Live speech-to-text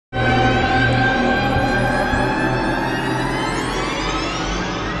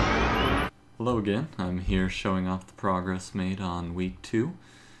again, I'm here showing off the progress made on week 2.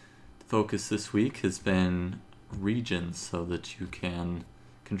 The focus this week has been regions so that you can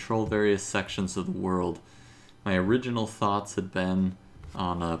control various sections of the world. My original thoughts had been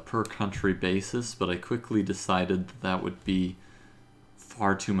on a per country basis, but I quickly decided that would be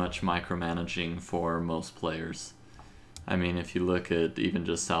far too much micromanaging for most players. I mean, if you look at even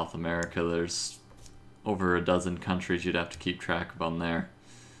just South America, there's over a dozen countries you'd have to keep track of on there.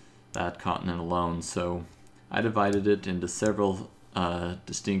 That continent alone. So I divided it into several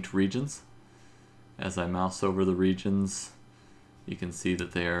distinct regions. As I mouse over the regions, you can see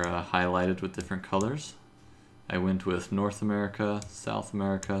that they are highlighted with different colors. I went with North America, South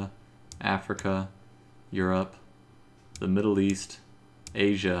America, Africa, Europe, the Middle East,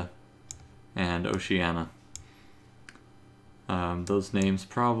 Asia, and Oceania. Those names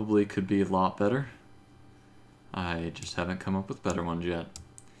probably could be a lot better. I just haven't come up with better ones yet.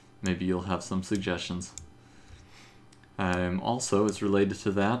 Maybe you'll have some suggestions. Also, as related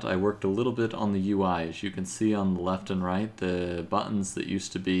to that, I worked a little bit on the UI. As you can see on the left and right, the buttons that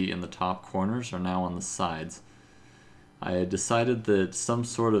used to be in the top corners are now on the sides. I decided that some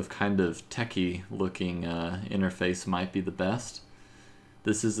sort of kind of techie looking interface might be the best.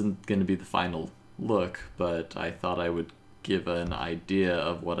 This isn't going to be the final look, but I thought I would give an idea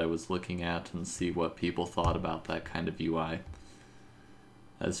of what I was looking at and see what people thought about that kind of UI.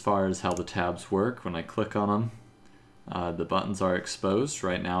 As far as how the tabs work, when I click on them, the buttons are exposed.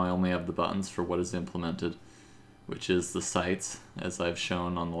 Right now I only have the buttons for what is implemented, which is the sites, as I've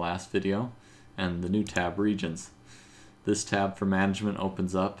shown on the last video, and the new tab, regions. This tab for management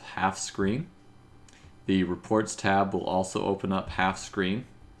opens up half screen. The reports tab will also open up half screen.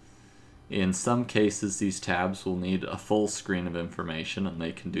 In some cases, these tabs will need a full screen of information, and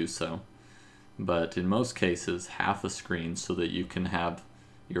they can do so. But in most cases, half a screen so that you can have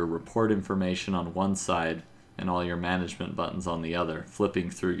your report information on one side and all your management buttons on the other, flipping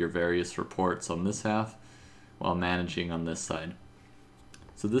through your various reports on this half while managing on this side.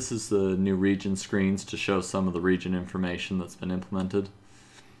 So this is the new region screens to show some of the region information that's been implemented.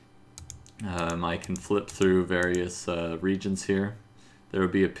 I can flip through various regions here. There will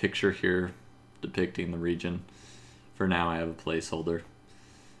be a picture here depicting the region. For now I have a placeholder.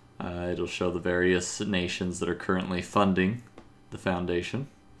 It'll show the various nations that are currently funding the foundation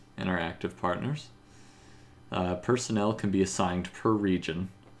and our active partners. Personnel can be assigned per region,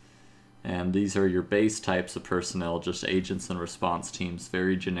 and these are your base types of personnel, just agents and response teams,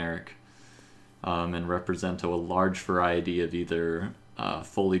 very generic, and represent a large variety of either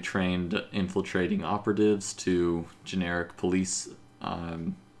fully trained infiltrating operatives to generic police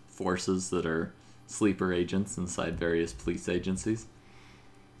forces that are sleeper agents inside various police agencies.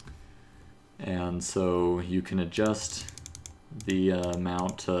 And so you can adjust the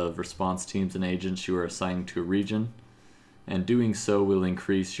amount of response teams and agents you are assigning to a region, and doing so will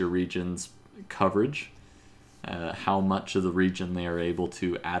increase your region's coverage, how much of the region they are able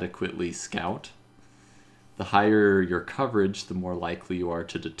to adequately scout. The higher your coverage, the more likely you are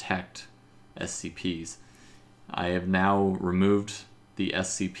to detect SCPs. I have now removed the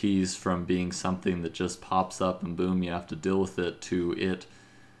SCPs from being something that just pops up and boom, you have to deal with it, to it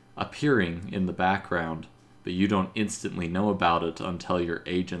appearing in the background, but you don't instantly know about it until your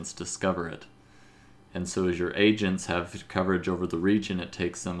agents discover it. And so as your agents have coverage over the region, it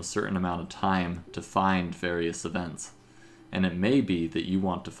takes them a certain amount of time to find various events. And it may be that you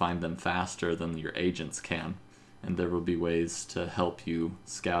want to find them faster than your agents can, and there will be ways to help you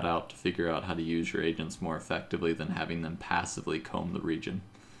scout out to figure out how to use your agents more effectively than having them passively comb the region.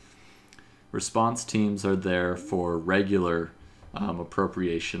 Response teams are there for regular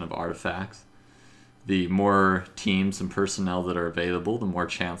appropriation of artifacts. The more teams and personnel that are available, the more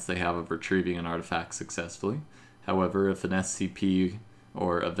chance they have of retrieving an artifact successfully. However, if an SCP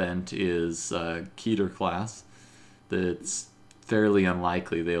or event is Keter class, it's fairly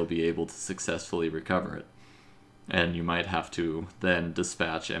unlikely they'll be able to successfully recover it. And you might have to then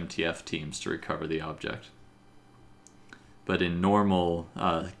dispatch MTF teams to recover the object. But in normal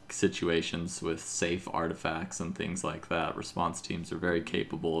situations with safe artifacts and things like that, response teams are very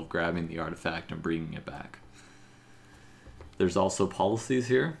capable of grabbing the artifact and bringing it back. There's also policies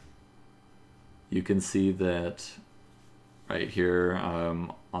here. You can see that right here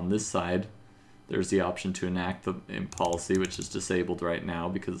on this side, there's the option to enact the policy, which is disabled right now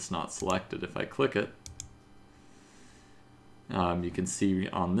because it's not selected. If I click it, you can see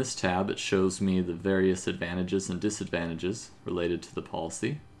on this tab it shows me the various advantages and disadvantages related to the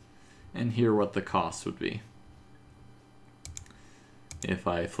policy, and here what the cost would be. If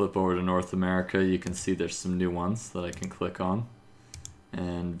I flip over to North America, you can see there's some new ones that I can click on.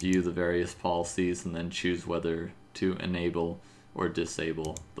 and view the various policies and then choose whether to enable or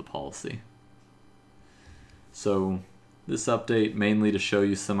disable the policy. So this update mainly to show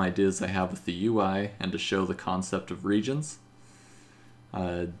you some ideas I have with the UI and to show the concept of regions.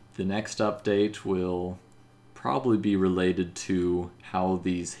 The next update will probably be related to how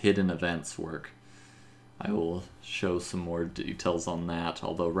these hidden events work. I will show some more details on that,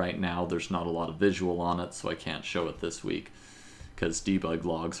 although right now there's not a lot of visual on it, so I can't show it this week, because debug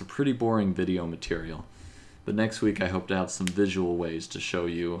logs are pretty boring video material. But next week I hope to have some visual ways to show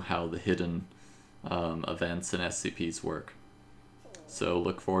you how the hidden events and SCPs work. So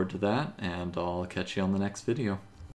look forward to that, and I'll catch you on the next video.